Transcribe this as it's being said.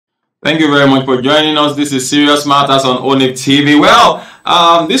Thank you very much for joining us. This is Serious Matters on ONIF TV. Well,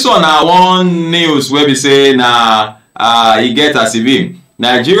 this one one news where we say you get a CV.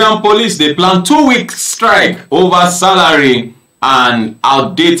 Nigerian police, they plan 2-week strike over salary and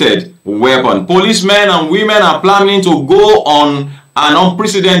outdated weapon. Policemen and women are planning to go on an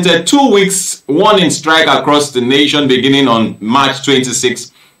unprecedented 2 weeks warning strike across the nation beginning on March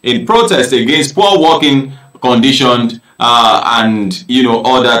 26 in protest against poor working conditions and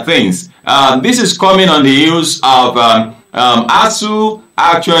other things. This is coming on the heels of ASU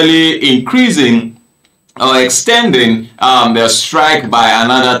actually increasing or extending their strike by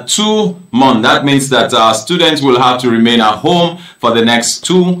another 2 months. That means that students will have to remain at home for the next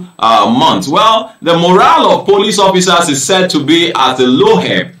 2 months. Well, the morale of police officers is said to be at a low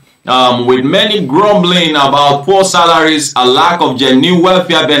ebb, with many grumbling about poor salaries, a lack of genuine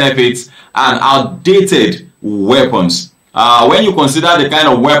welfare benefits, and outdated weapons. When you consider the kind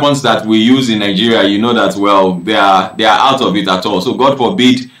of weapons that we use in Nigeria, you know that, well, they are out of it at all. So God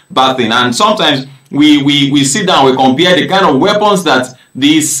forbid bad thing. And sometimes we sit down, we compare the kind of weapons that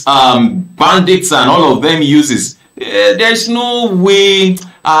these bandits and all of them uses. There's no way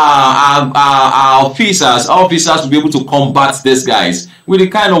our officers will be able to combat these guys with the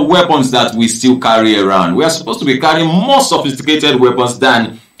kind of weapons that we still carry around. We are supposed to be carrying more sophisticated weapons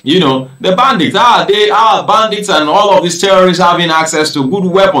than the bandits. They are bandits, and all of these terrorists having access to good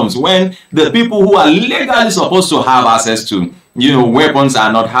weapons when the people who are legally supposed to have access to weapons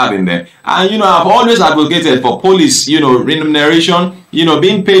are not having them. And I've always advocated for police remuneration,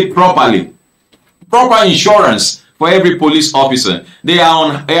 being paid properly, proper insurance for every police officer. They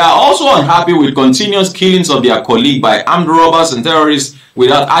are also unhappy with continuous killings of their colleagues by armed robbers and terrorists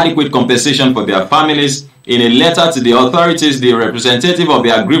without adequate compensation for their families. In a letter to the authorities, the representative of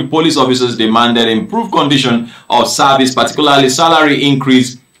the aggrieved police officers demanded improved condition of service, particularly salary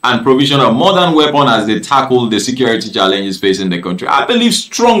increase and provision of modern weapons as they tackle the security challenges facing the country. I believe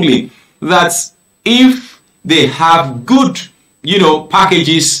strongly that if they have good,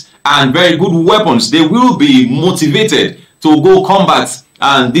 packages and very good weapons, they will be motivated to go combat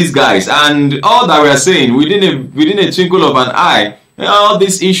these guys. And all that we are saying within a twinkle of an eye, all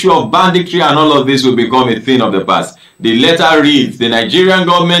this issue of banditry and all of this will become a thing of the past. The letter reads, the Nigerian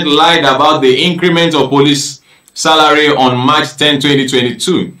government lied about the increment of police salary on March 10,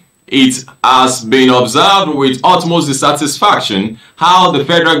 2022. It has been observed with utmost dissatisfaction how the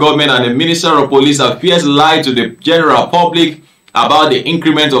federal government and the Minister of Police Affairs lied to the general public about the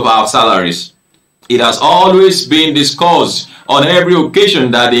increment of our salaries. It has always been discussed on every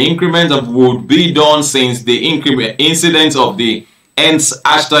occasion that the increment would be done since the incident of the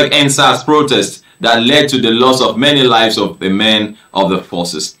 #EndSARS protest that led to the loss of many lives of the men of the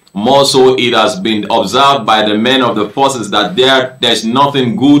forces. More so, it has been observed by the men of the forces that there's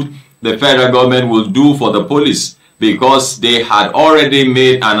nothing good the federal government will do for the police, because they had already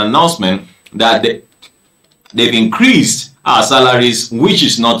made an announcement that they've increased our salaries, which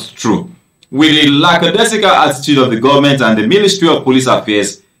is not true. With the lackadaisical attitude of the government and the Ministry of Police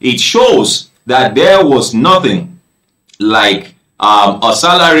Affairs, it shows that there was nothing like a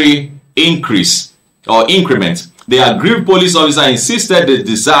salary increase or increment. The aggrieved police officer insisted they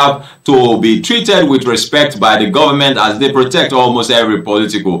deserve to be treated with respect by the government as they protect almost every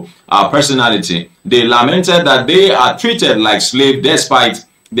political personality. They lamented that they are treated like slaves despite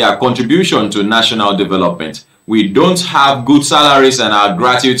their contribution to national development. We don't have good salaries and our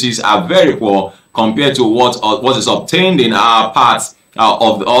gratuities are very poor compared to what is obtained in our parts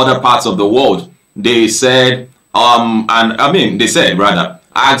of the other parts of the world. They said,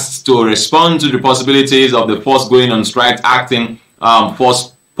 asked to respond to the possibilities of the force going on strike, acting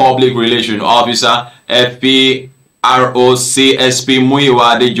force public relations officer FPROCSP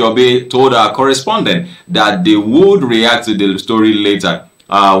Muyiwa Adejobi told our correspondent that they would react to the story later.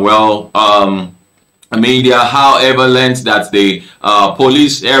 Media, however, learned that the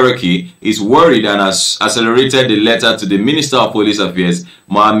police hierarchy is worried and has accelerated the letter to the Minister of Police Affairs,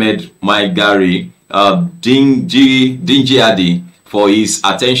 Mohammed Maigari Dingiadi, for his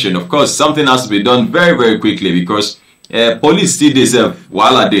attention. Of course, something has to be done very, very quickly, because police still deserve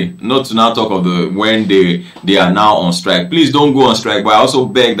while they not to now talk of when they are now on strike. Please don't go on strike, but I also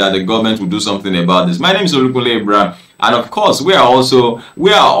beg that the government will do something about this. My name is Olukunle Abraham, and of course we are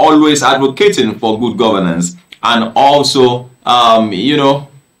always advocating for good governance, and also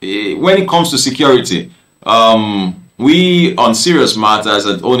when it comes to security, we on Serious Matters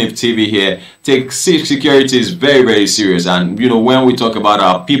at ONIF TV here take security is very, very serious. And when we talk about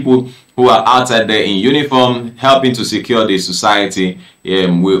our people who are outside there in uniform, helping to secure the society,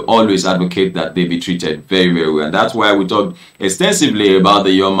 we always advocate that they be treated very, very well. And that's why we talked extensively about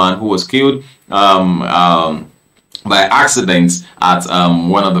the young man who was killed by accident at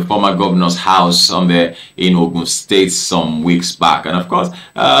one of the former governor's house somewhere in Ogun State some weeks back. And of course,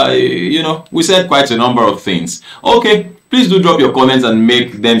 you know, we said quite a number of things. Okay, please do drop your comments and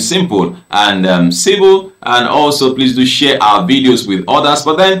make them simple and civil. And also, please do share our videos with others.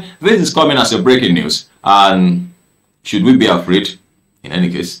 But then, this is coming as a breaking news. And should we be afraid? In any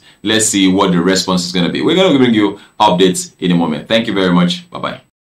case, let's see what the response is going to be. We're going to bring you updates in a moment. Thank you very much. Bye-bye.